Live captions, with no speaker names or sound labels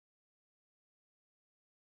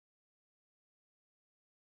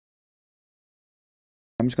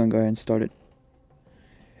I'm just gonna go ahead and start it.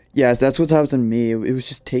 Yes, that's what's happened to me. It was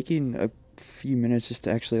just taking a few minutes just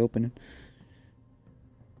to actually open it.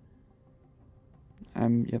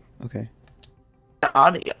 Yep, okay.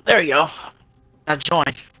 Audio. There you go. Now join.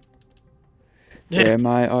 Yeah,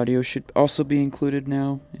 my audio should also be included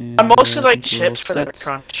now. And, I mostly like I think chips for the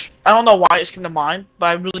crunch. I don't know why it came to mind, but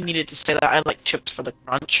I really needed to say that I like chips for the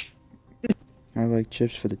crunch. I like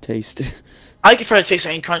chips for the taste. I like it for the taste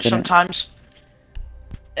and crunch sometimes.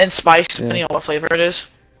 And spice, Yeah. depending on what flavor it is.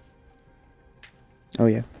 Oh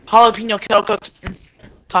yeah. Jalapeno kettle cooked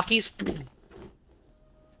Takis.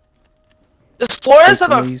 Does Flores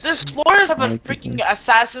have a freaking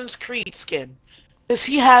Assassin's Creed skin? Does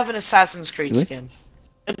he have an Assassin's Creed skin?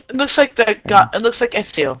 It looks like that guy. It looks like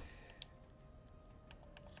Ezio.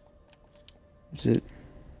 Is it?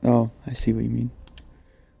 Oh, I see what you mean.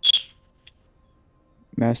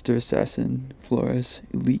 Master Assassin Flores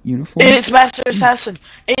Elite Uniform. It's Master Assassin.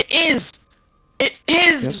 It is. It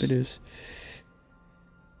is. Yep, it is.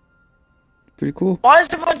 Pretty cool. Why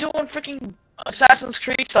is everyone doing freaking Assassin's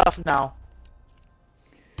Creed stuff now?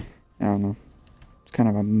 I don't know. It's kind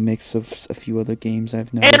of a mix of a few other games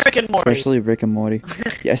I've noticed. And Rick and Morty. Especially Rick and Morty.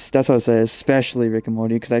 Yes, that's what I said. Especially Rick and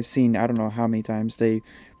Morty, because I've seen, I don't know how many times they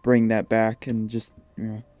bring that back and just, you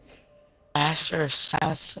know. Master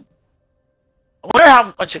Assassin. I wonder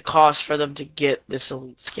how much it costs for them to get this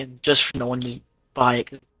elite skin just for no one to buy it,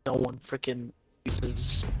 'cause no one freaking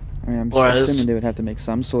uses. I mean, I'm assuming they would have to make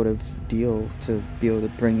some sort of deal to be able to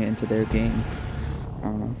bring it into their game. I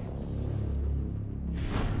don't know.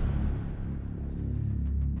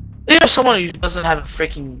 There's someone who doesn't have a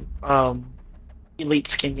freaking elite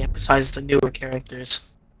skin yet, besides the newer characters.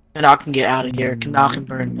 Canal can get out of here. Canal can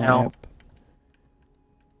burn hell.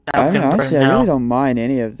 Honestly, I really don't mind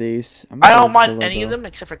any of these. I don't mind any of them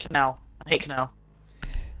except for Canal. I hate Canal.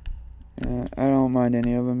 I don't mind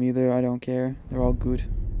any of them either. I don't care. They're all good.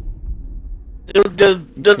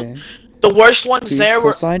 The worst ones there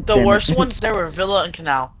were Villa and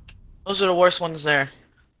Canal. Those are the worst ones there.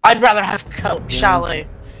 I'd rather have Chalet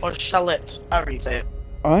or Chalet, however you say it.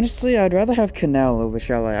 Honestly, I'd rather have Canal over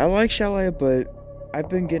Chalet. I like Chalet, but I've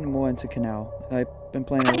been getting more into Canal. I've been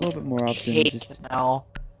playing it a little bit more often. I hate Canal.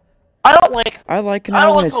 I don't like. I like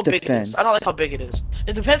Canal when it's defense. defense. It is. I don't like how big it is.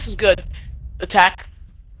 The defense is good. Attack.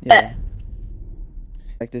 Yeah.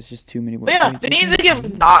 Like there's just too many. Yeah, they need to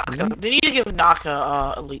give Naka. They need to give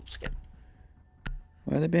Naka elite skin.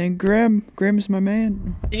 Why are they banning Grim? Grim is my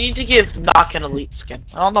man. They need to give Naka an elite skin.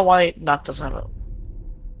 I don't know why Naka doesn't have it.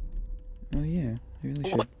 Oh yeah, they really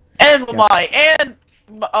should. And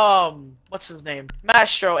what's his name?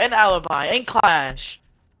 Mastro and Alibi and Clash.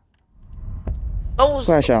 Those.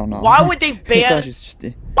 Clash, I don't know. Why would they ban? Clash is just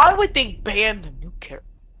why would they ban the new character?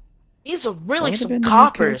 These are really some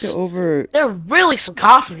coppers. They're really some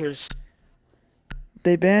coppers.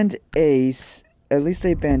 They banned Ace. At least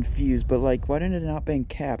they banned Fuse, but like, why didn't it not ban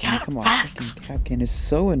Cap? I mean, come on, Capcan is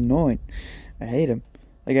so annoying. I hate him.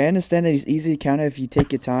 Like, I understand that he's easy to counter if you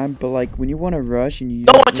take your time, but like, when you want to rush and you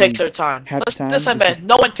no one takes their time.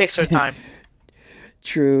 No one takes their time.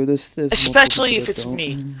 True. This especially if it's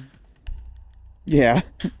me. Yeah.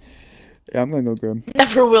 Yeah, I'm gonna go Grim.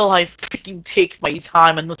 Never will I freaking take my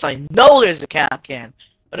time unless I know there's a Capcan.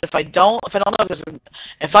 But if I don't know there's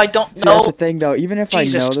that's the thing though. Even if I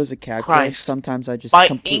know there's a Capcan, sometimes I just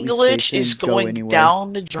completely English is going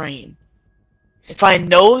down the drain. If I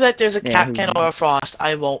know that there's a Capcan or a Frost,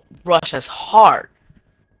 I won't rush as hard.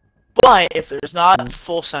 But if there's not,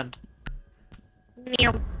 full send.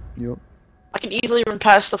 Yep. I can easily run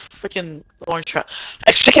past the freaking orange trap.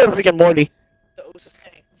 Speaking of freaking Morty. The Osis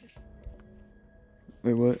tank.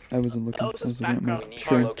 Wait, what? I wasn't looking. I was looking at my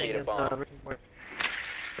stream.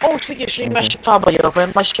 Oh, speaking of stream, I should probably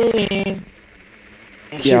open my stream.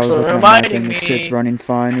 Yeah, I was looking at my thing. It's running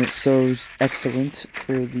fine. It's so excellent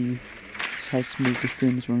for the how smooth the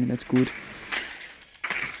stream is running. That's good.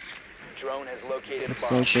 Drone has located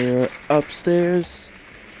looks like they're upstairs.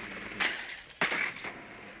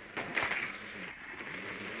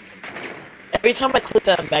 Every time I click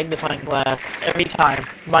that magnifying glass, every time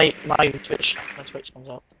my Twitch comes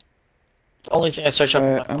up. It's the only thing I search up.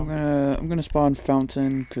 Alright, I'm gonna spawn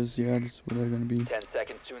fountain because yeah, that's what they're gonna be. 10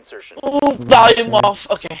 seconds to insertion. Oh, volume off.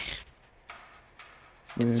 Okay.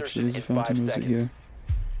 Wait, actually, there's a fountain. Was it here?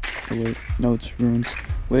 Oh wait, no, it's ruins.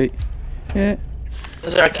 Wait, yeah.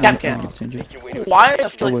 Is there a Capcan? Why do I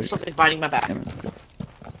feel like something biting my back?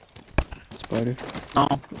 Spider. No.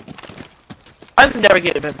 I've never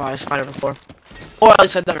gotten bit by a spider before. Or at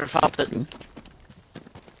least I've never felt it. Really?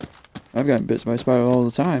 I've gotten bit by a spider all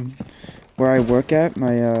the time. where I work at,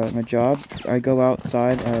 my job, I go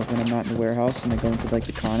outside when I'm not in the warehouse, and I go into like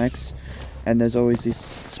the Connex, and there's always these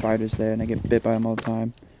spiders there, and I get bit by them all the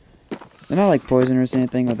time. They're not like poisonous or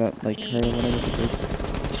anything, or that like hurt or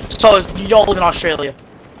whatever. So you don't live in Australia?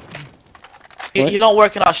 What? You don't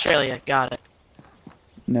work in Australia? Got it.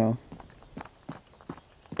 No.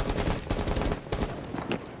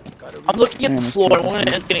 I'm looking at the floor. One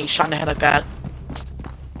is getting shot in the head like that.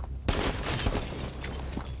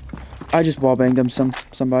 I just wallbanged him.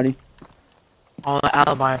 Somebody. Oh, the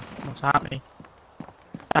alibi. What's happening?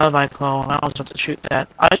 Alibi clone. I was about to shoot that.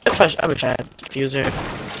 I wish I had a diffuser.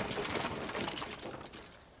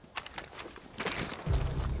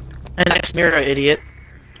 And next mirror, idiot.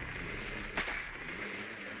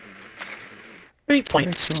 3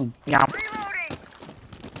 points. Yeah.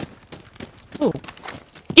 Ooh.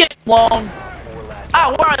 Get long.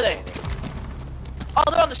 Ah, where are they? Oh,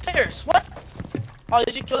 they're on the stairs. What? Oh,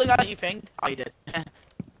 did you kill the guy that you pinged? Oh, you did.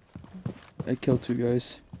 I killed 2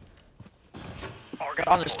 guys.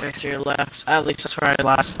 On the stairs to your left. At least that's where I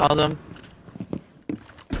last saw them.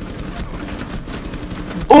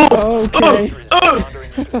 Ooh! Okay.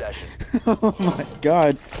 Oh my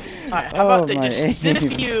god. Alright, how about they just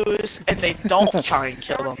defuse and they don't try and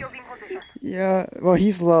kill him? Yeah, well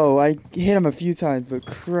he's low. I hit him a few times, but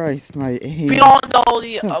Christ, my aim. We don't know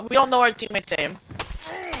we don't know our teammate's aim.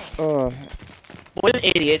 What an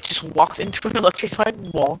idiot just walked into an electrified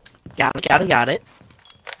wall. Got it.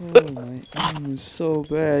 Oh, my aim is so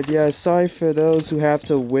bad. Yeah, sorry for those who have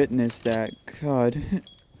to witness that. God.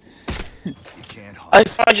 I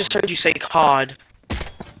thought I just heard you say COD.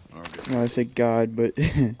 No, I said God, but...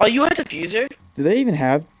 Oh, you had a diffuser? Do they even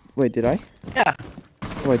have... Wait, did I? Yeah.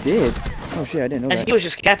 Oh, I did? Oh shit, I didn't know that. And he was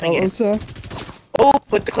just capping it. Osa? Oh,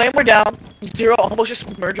 put the claymore down. Zero almost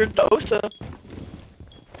just murdered Osa.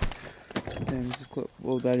 Damn, this is close.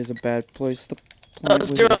 Well, that is a bad place to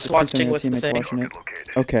Zero's watching with the thing. Watching it.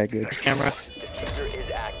 Okay, good. This camera. Diffuser is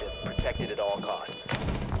active, protected at all costs.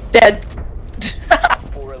 Dead.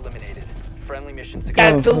 4 eliminated. Friendly mission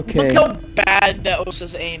God, success. okay. Look how bad that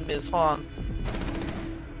Osa's aim is, huh?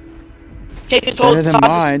 Can't control Better than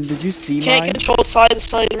mine. Did you see Can't mine? control side to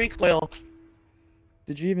side recoil.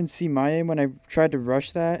 Did you even see my aim when I tried to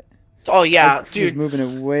rush that? Oh yeah, I dude. was moving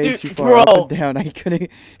it way Dude, too far bro. up and down. I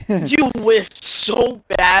couldn't. You whiffed so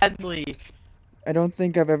badly. I don't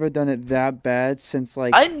think I've ever done it that bad since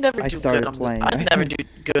like I never do started good on playing. I never do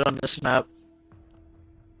good on this map.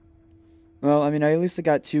 Well, I mean, I at least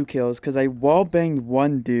got 2 kills because I wall banged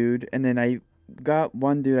one dude, and then I got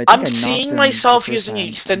one dude. I think I'm I knocked seeing him myself the first using time.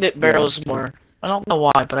 extended barrels more. I don't know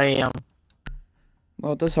why, but I am.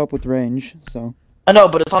 Well, it does help with range, so. I know,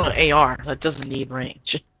 but it's on an AR. That doesn't need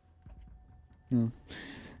range. No.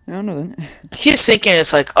 I don't know then. I keep thinking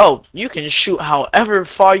it's like, oh, you can shoot however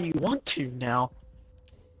far you want to now.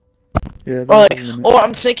 Yeah. Or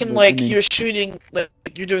I'm thinking like you're shooting, like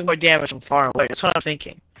you're doing more damage from far away. That's what I'm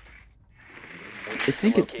thinking. I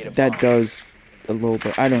think that does a little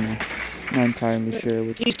bit. I don't know. Not entirely sure.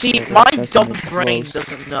 With You see, all that my testing dumb it brain close.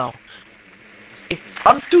 doesn't know.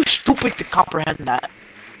 I'm too stupid to comprehend that.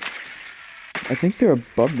 I think they're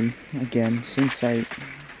above me again. Same site.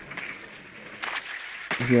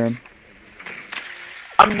 I hear him.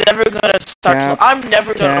 I'm never gonna start. Cap, I'm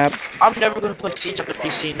never gonna play Siege on the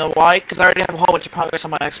PC. You know why? Because I already have a whole bunch of progress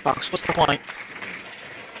on my Xbox. What's the point?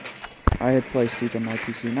 I had played Siege on my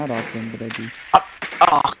PC, not often, but I do.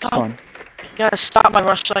 Oh It's god! fun. You gotta stop my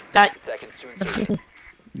rush like that. Seconds to insertion.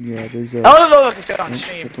 Yeah, there's a. Oh, look, it's on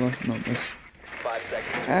stream. No, that's- 5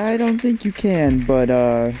 seconds. I don't think you can, but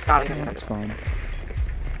Got it. that's fine.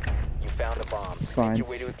 You found a bomb. Fine. Make your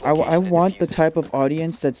way to its I location and want the defuse it. type of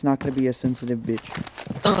audience that's not gonna be a sensitive bitch.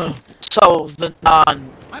 So the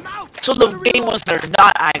so the gay ones that are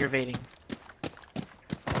not aggravating,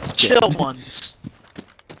 chill ones.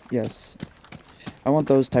 Yes. I want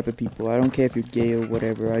those type of people. I don't care if you're gay or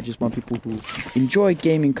whatever. I just want people who enjoy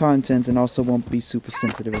gaming content and also won't be super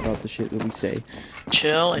sensitive about the shit that we say.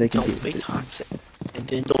 Chill They and can don't do be it. toxic, and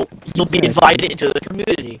then you'll be Exactly. invited into the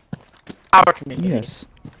community, our community. Yes.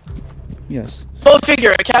 Yes. Go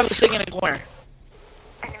figure. A cat was sitting in a corner.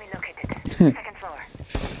 Enemy located. Second floor.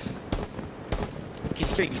 I can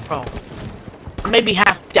hear you, bro. I may be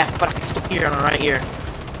half deaf, but I can still hear on the right ear.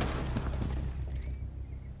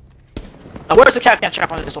 Now, where's the cat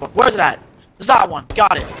trap on this door? Where's it at? There's that one.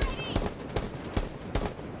 Got it.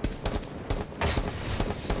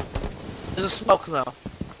 There's a smoke though.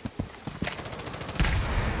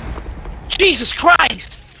 Jesus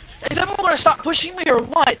Christ! Is everyone gonna stop pushing me or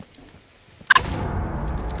what?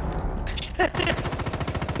 I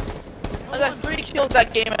got 3 kills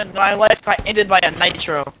that game and my life got ended by a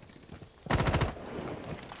nitro.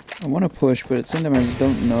 I want to push, but it's something I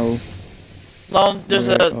don't know. No, there's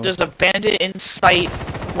a bandit in sight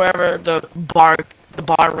wherever the bar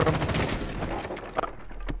room.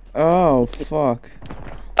 Oh fuck.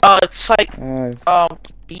 It's like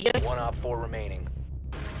B. 1 op 4 remaining.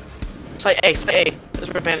 Site A, site A. There's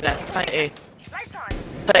where a bandit at. Site A. Lights on.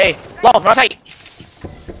 Site A. Long, right side.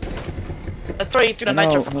 That's right, through the No,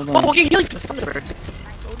 nitro. hold on. Oh, we'll get healing from the Thunderbird.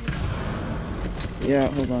 Yeah,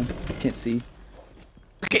 hold on. Can't see.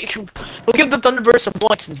 Okay, we'll give the Thunderbird some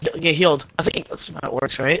points and get healed. I think that's how it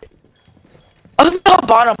works, right? I think the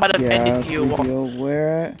bottom might have ended you.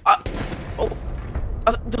 Where? I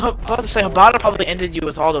was about to say, Habana probably ended you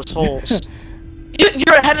with all those holes.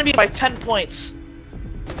 You're ahead of me by 10 points.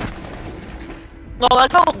 No,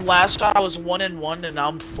 like how last shot I was 1-1 and now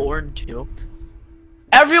I'm 4-2.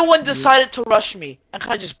 Everyone decided to rush me. I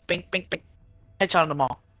kind of just bink, bink, bink. Headshot them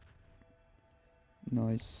all.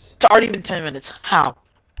 Nice. It's already been 10 minutes. How?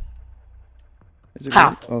 Is it How?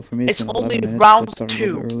 really? Oh, for me It's been only 11 minutes. round I started a 2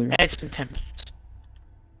 little bit earlier. and it's been 10 minutes.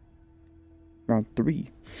 Round 3.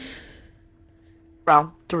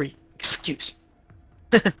 Round 3. Excuse.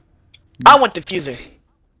 I want diffusing.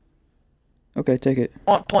 Okay, take it.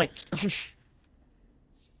 I want points.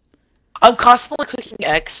 I'm constantly clicking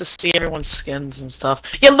X to see everyone's skins and stuff.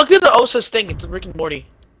 Yeah, look at the Osa's thing. It's Rick and Morty.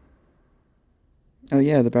 Oh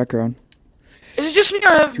yeah, the background. Is it just me or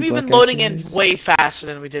have we been black loading in guys. way faster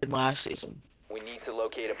than we did last season? We need to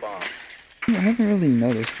locate a bomb. I haven't really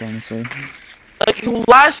noticed, honestly. Like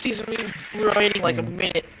last season, we were waiting like a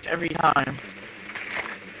minute every time.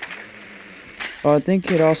 Oh, I think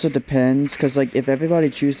it also depends, because like if everybody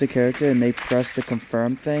chooses the character and they press the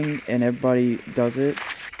confirm thing and everybody does it,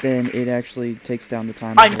 then it actually takes down the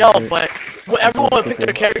time. I know, but when everyone would pick their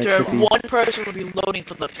That character, could be. one person would be loading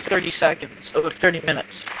for the 30 seconds, or 30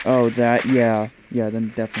 minutes. Oh, that, yeah. Yeah,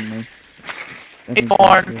 then definitely. I Hey, think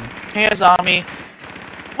Thorn, that, yeah. hands on me.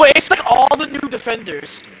 Wait, it's like all the new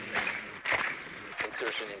defenders.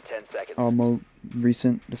 Insertion in 10 seconds. More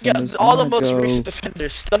recent Yeah, defenders. all the I'm gonna most go recent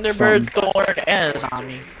defenders. Thunderbird, Thorn, and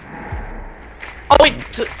Zombie. Oh wait,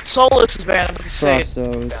 Solus is banned, I'm about to say. Cross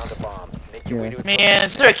those. Found a bomb. Make your way Yeah. to its Man,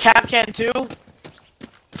 is there a cap can too?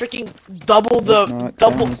 Freaking double the Not,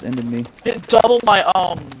 double almost ended me. double my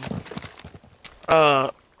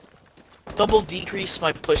double decrease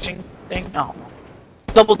my pushing thing. No,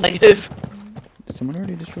 double negative. Did someone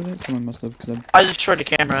already destroy that? Someone must have, because I just tried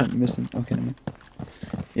the I'm camera, missing. Okay, never mind.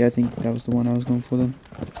 Yeah, I think that was the one I was going for then.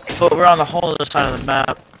 but we're on the whole other side of the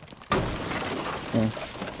map. Yeah,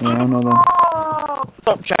 I don't know then.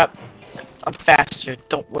 Thumb trap. I'm faster.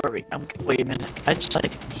 Don't worry. Wait a minute. I just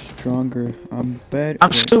like. Stronger. I'm better.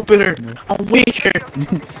 I'm stupider. no. I'm weaker.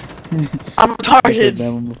 I'm I played retarded.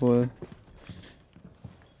 that one before.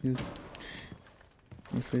 Here's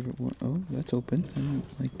my favorite one. Oh, that's open. I don't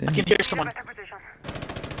like I that. can hear someone. Better position.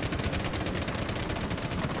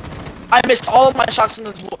 I missed all of my shots in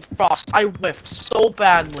the frost. I whiffed so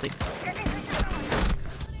badly.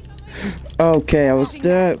 Okay, I was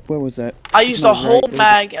there. Where was that? I used No, a whole right,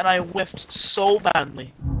 mag and I whiffed so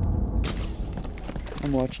badly.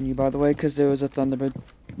 I'm watching you, by the way, because there was a Thunderbird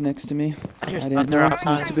next to me. I hear I didn't thunder know. I was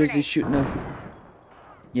outside. too busy shooting a...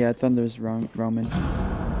 Yeah, Thunder's roaming.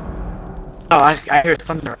 Oh, I hear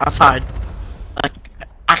thunder outside. Like,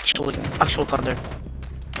 actual thunder.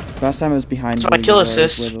 Last time I was behind So where I kill you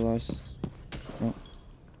assist. were the last... Oh.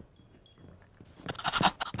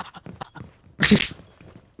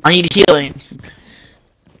 I need healing.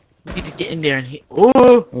 I need to get in there and heal. Ooh!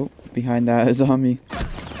 Oh, behind that is on me.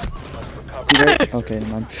 Okay,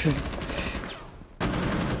 never mind.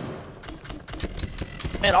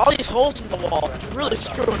 Man, all these holes in the wall are really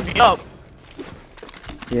screwing me up.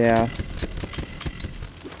 Yeah.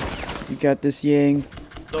 You got this, Ying.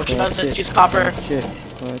 No, she Oh, doesn't. shit. She's copper. Oh, shit.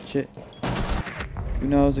 Oh, shit. Who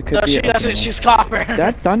knows? It could No, be... she okay, doesn't. no. She's copper.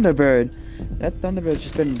 That Thunderbird's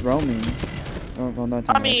just been roaming. Oh, well, not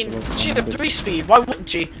I too mean, much, she's a but- 3-speed. Why wouldn't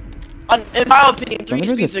she? In my opinion, 3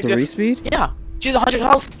 Thunderbird's speeds a are good. 3-speed? Yeah, she's 100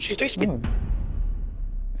 health. She's 3-speed. Oh.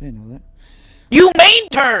 I didn't know that. You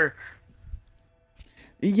mained her.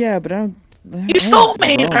 Yeah, but I don't... You still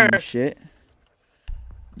made roam her. Shit.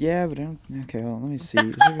 Yeah, but I don't... Okay, hold on, let me see. Is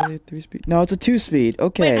it really a 3-speed? No, it's a 2-speed.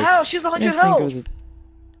 Okay. Wait, how? She's I 100 didn't think it health. was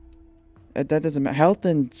that doesn't matter. Health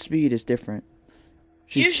and speed is different.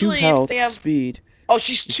 She's Usually, if 2 health, they have- speed. Oh,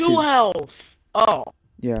 she's It's 2 2. health. Oh.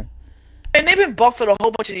 Yeah. And they've been buffing a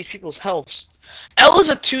whole bunch of these people's healths. Ella's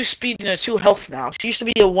a 2-speed and a 2 health now. She used to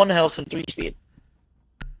be a 1 health and 3-speed.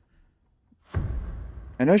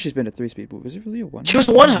 I know she's been a 3-speed, but was it really a 1? She was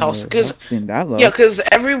 1 health, because Being that low. yeah, because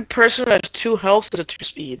every person that has 2 health is a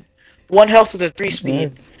 2-speed. 1 health is a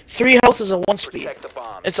 3-speed. 3 health is a 1 speed. Protect the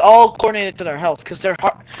bomb. It's all coordinated to their health, because they're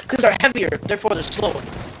heavier, therefore they're slower.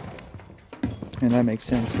 And that makes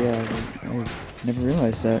sense, yeah. I never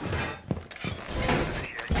realized that.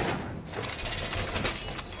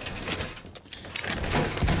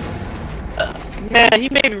 Man, he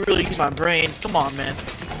made me really use my brain. Come on, man.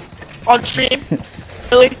 On stream?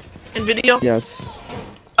 Really? In video? Yes.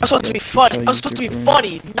 I'm supposed to be funny. I'm supposed to be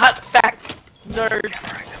funny, not fact nerd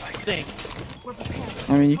thing.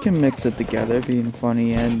 I mean, you can mix it together, being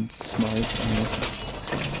funny and smart.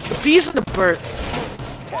 The bees and the birds.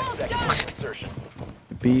 10 seconds to insertion.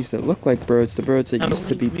 The bees that look like birds, the birds that used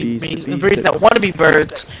to be bees, The birds that want to be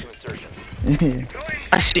birds. 10 seconds to insertion.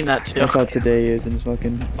 I've seen that too. That's how today is, and it's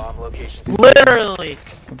fucking Bomb location. stupid. Literally.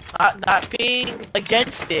 Not being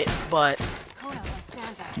against it, but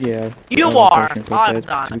Yeah. You I'm are. passionate about I'm that, it's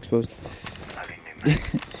not. too exposed.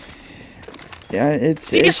 Yeah, it's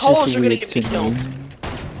these holes just are gonna weird get me to killed.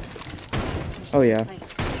 Oh yeah.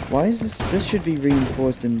 Why is this? This should be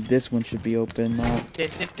reinforced, and this one should be open, not okay.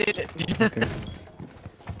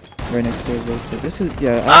 Right next to it. So this is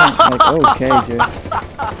I'm like okay, dude.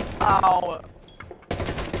 Ow.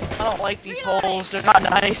 I don't like these holes. They're not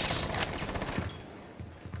nice.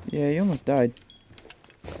 Yeah, you almost died.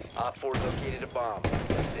 Op 4 located a bomb.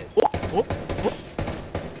 That's it. Whoop, whoop, whoop.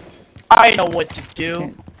 I know what to do.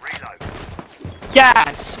 Can't-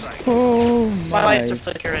 Yes! Oh My my lights are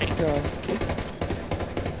flickering. god.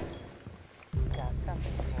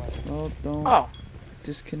 Oh, don't Oh,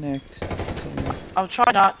 disconnect. I'll try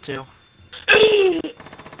not to.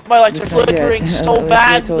 My lights are Just not yet. flickering so Let's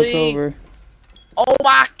wait till it's badly. over. Oh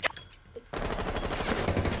my!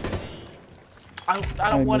 I I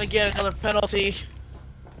don't want to missed. get another penalty.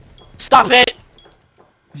 Stop it!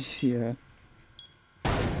 Yeah,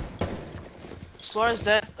 Suarez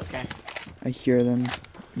dead? Okay. I hear them.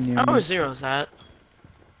 Near How me. are zeros at?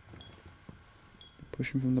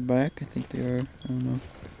 Pushing from the back. I think they are. I don't know.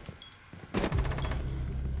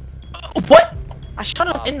 What? I shot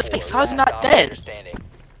him Op in the 4, face. How is he last not operator dead? standing.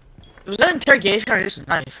 Was that interrogation or just a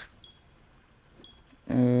knife?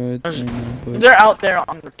 I don't know, but They're out there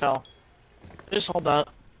on rappel. Just hold up.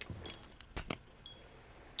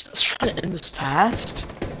 Let's try to end this fast.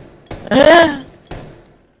 Yeah,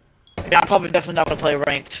 I'm probably definitely not gonna play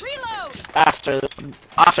ranked after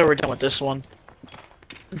we're done with this one.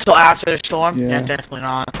 Until after the storm? Yeah, Yeah. definitely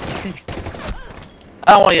not.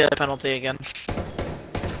 I don't want to get a penalty again.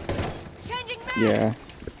 yeah.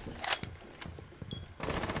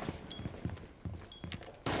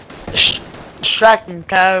 Shrek and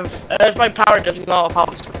Kev. If my power doesn't go, I'll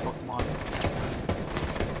probably switch Pokemon.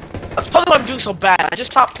 That's probably why I'm doing so bad. I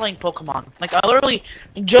just stopped playing Pokemon. Like, I literally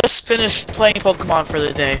just finished playing Pokemon for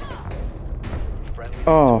the day. Friendly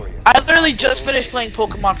Oh. victorious. I literally just finished playing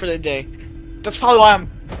Pokemon for the day. That's probably why I'm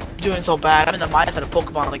doing so bad. I'm in the mindset of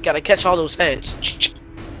Pokemon. Like, gotta catch all those heads.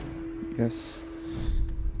 Yes.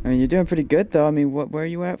 I mean, you're doing pretty good though. I mean, where are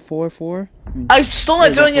you at? 4-4? I mean, I'm still not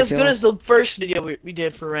Yeah, doing that's as good okay. as the first video we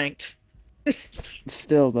did for ranked.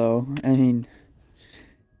 still though. I mean,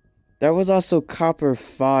 that was also Copper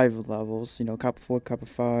 5 levels. You know, Copper 4, Copper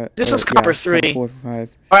 5. This or, is Copper yeah, 3. Copper 4, 5.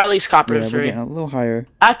 Or at least Copper Yeah, we're 3. getting a little higher.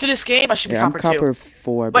 After this game, I should be Yeah, I'm Copper 2. Copper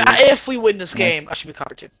 4. I But believe. if we win this game, I should be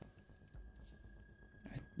Copper 2.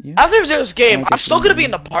 Yeah. After this game, I I'm guess still we gonna be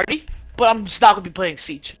win. in the party, but I'm just not gonna be playing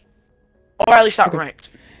Siege. Or at least not Okay. ranked.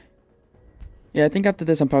 Yeah, I think after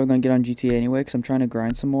this I'm probably gonna get on GTA anyway, because I'm trying to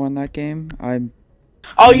grind some more on that game. I'm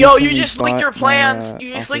Oh, yo, you recently just leaked bought your my, plans. You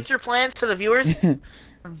just office. leaked your plans to the viewers.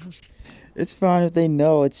 It's fine if they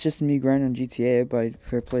know it's just me grinding on GTA, but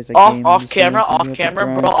for a place like Off, game, off just camera, something you off have to camera,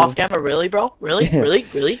 grind bro, to- off camera. Really, bro? Really, Yeah.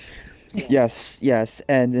 really. Yes,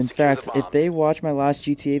 and in fact, the if they watch my last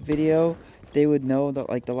GTA video, they would know that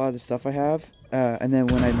like a lot of the stuff I have. And then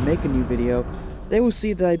when I make a new video, they will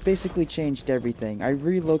see that I basically changed everything. I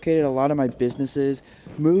relocated a lot of my businesses,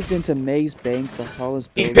 moved into Maze Bank, the tallest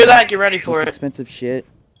You building, hear that? Get ready for most it. expensive shit.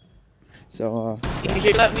 So You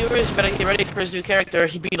hear that, viewers? You better get ready for his new character.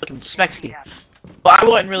 He'd be looking smexy. But I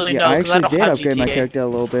wouldn't really yeah, know I because I actually don't did have upgrade my GTA. character a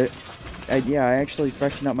little bit. Yeah, I actually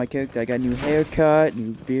freshened up my character. I got new haircut,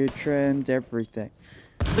 new beard trimmed, everything.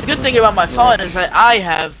 The good thing about my phone is that I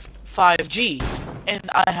have 5G and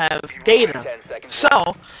I have data, 10 seconds. so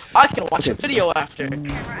I can watch a Okay. video after.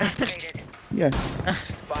 Yes.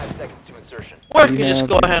 5 seconds to insertion. Or I We can just have-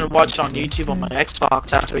 go ahead and watch it on YouTube on my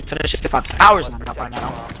Xbox after we finish it. If I'm hours on it by now.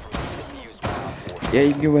 Defused by Op 4. Yeah,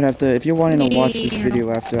 you would have to, if you're wanting to watch this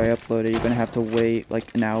video after I upload it, you're gonna have to wait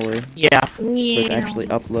like an hour for Yeah. it to actually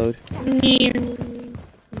upload.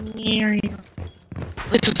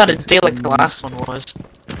 At least it's not a day like the last one was.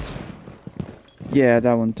 Yeah,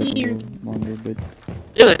 that one took a little longer, but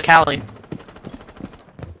It was a Cali.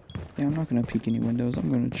 Yeah, I'm not gonna peek any windows.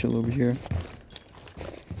 I'm gonna chill over here.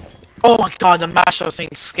 Oh my god, the macho thing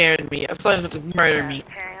scared me. I thought it was going to murder me.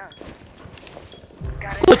 Carry on.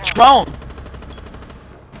 Got it. Oh, a drone!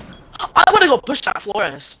 I wanna go push that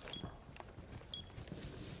Flores.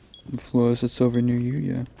 The Flores that's over near you,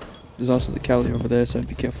 yeah. There's also the Cali over there, so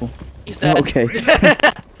be careful. He's dead. Okay.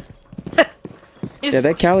 He's... Yeah,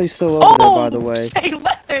 that Cali's still over there, by the way. Say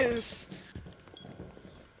less!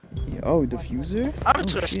 Yeah, oh, diffuser? I'm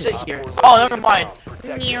just gonna shit. sit here. Oh, never mind.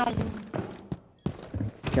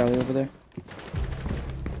 Cali over there.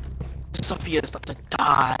 Sophia's about to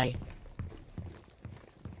die.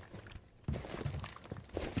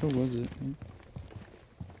 Where was it?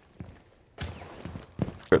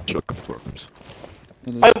 Got chuck confirms.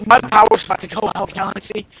 My power's about to go out,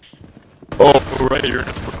 Galaxy. Oh, right, you're in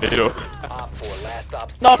a tornado. Op 4, last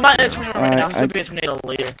stop. No, I'm not in a tornado right now. I- I'm gonna be in a tornado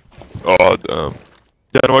later. Oh, damn.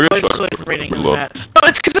 Yeah, no, I got Wait, chuck so it's confirms raining pretty on low. that. No,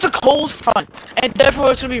 it's because it's a cold front, and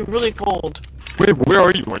therefore it's gonna be really cold. Wait, where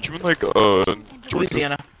are you? Aren't you in, like, Georgia?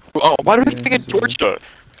 Louisiana. Oh, why did I Yeah, think of Georgia?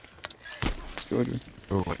 Georgia.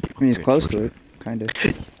 Oh, I mean, it's close to it, kinda.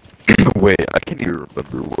 Wait, I can't even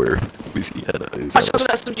remember where Louisiana is. I chose an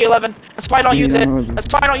SMG-11. That's why I don't use it. Yeah.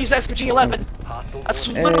 That's why I don't use the SMG-11. Hostile That's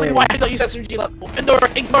UAV. literally why I don't use SMG-11.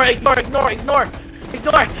 Ignore.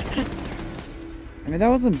 I mean, that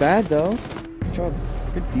wasn't bad, though. Job.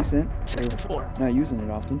 Pretty decent. 64. Not using it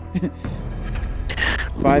often.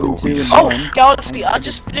 5 and 2 and Oh, 1. Galaxy, I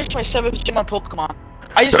just finished my 7th gym on Pokemon.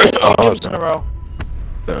 I just finished 2 gyms in a row.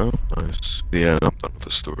 Oh, nice. Yeah, I'm done with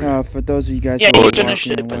the story. For those of you guys Yeah, who you are finished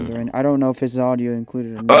watching it, and but- wondering, I don't know if his audio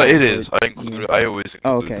included or not. It is. but- I included. I always include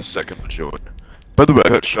Oh, okay. the second join. By the way, I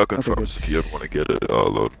got shotgun Okay, farms good. if you ever want to get it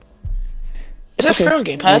load. Is that fair on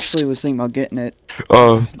Game Pass? Actually, was thinking about getting it.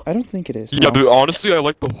 Uh, I don't think it is. yeah, no. but honestly, I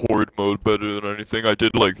like the horde mode better than anything. I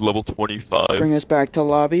did like level 25. Bring us back to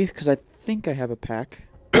lobby, because I think I have a pack.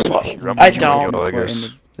 I'm I gonna don't. go, I Before I guess.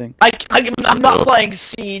 end the thing. I'm not playing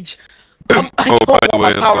Siege. I Oh, don't by the want way,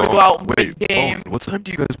 my power to go out wait, mid-game. what time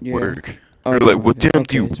do you guys Yeah. work? Oh, Or like, what okay, time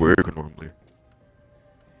do you okay. work normally?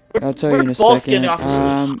 I'll tell you in We're a both second. getting off of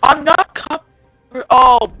Um, I'm not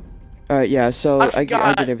oh, Alright, yeah, so I I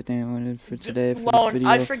forgot. did everything I wanted for today for Lone, this video.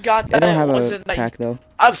 I forgot I that don't it have a wasn't that pack, though.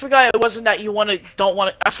 I forgot it wasn't that you don't want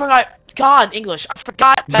to. I forgot. God, English. I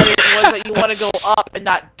forgot that it was that you want to go up and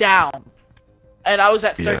not down. And I was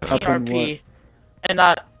at Yeah. 13 Up and RP, and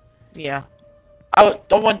not. Yeah.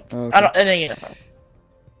 Don't want. Okay. I don't. It ain't enough.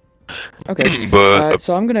 Okay, But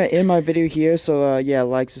so I'm gonna end my video here, so yeah,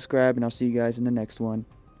 like, subscribe, and I'll see you guys in the next one.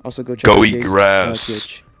 Also, go check Go out eat Jay's, grass.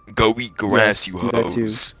 Twitch. go eat grass, Yes, you do that too.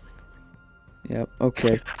 hoes. Yep,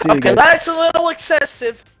 okay. See you Okay, guys. that's a little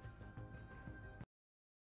excessive.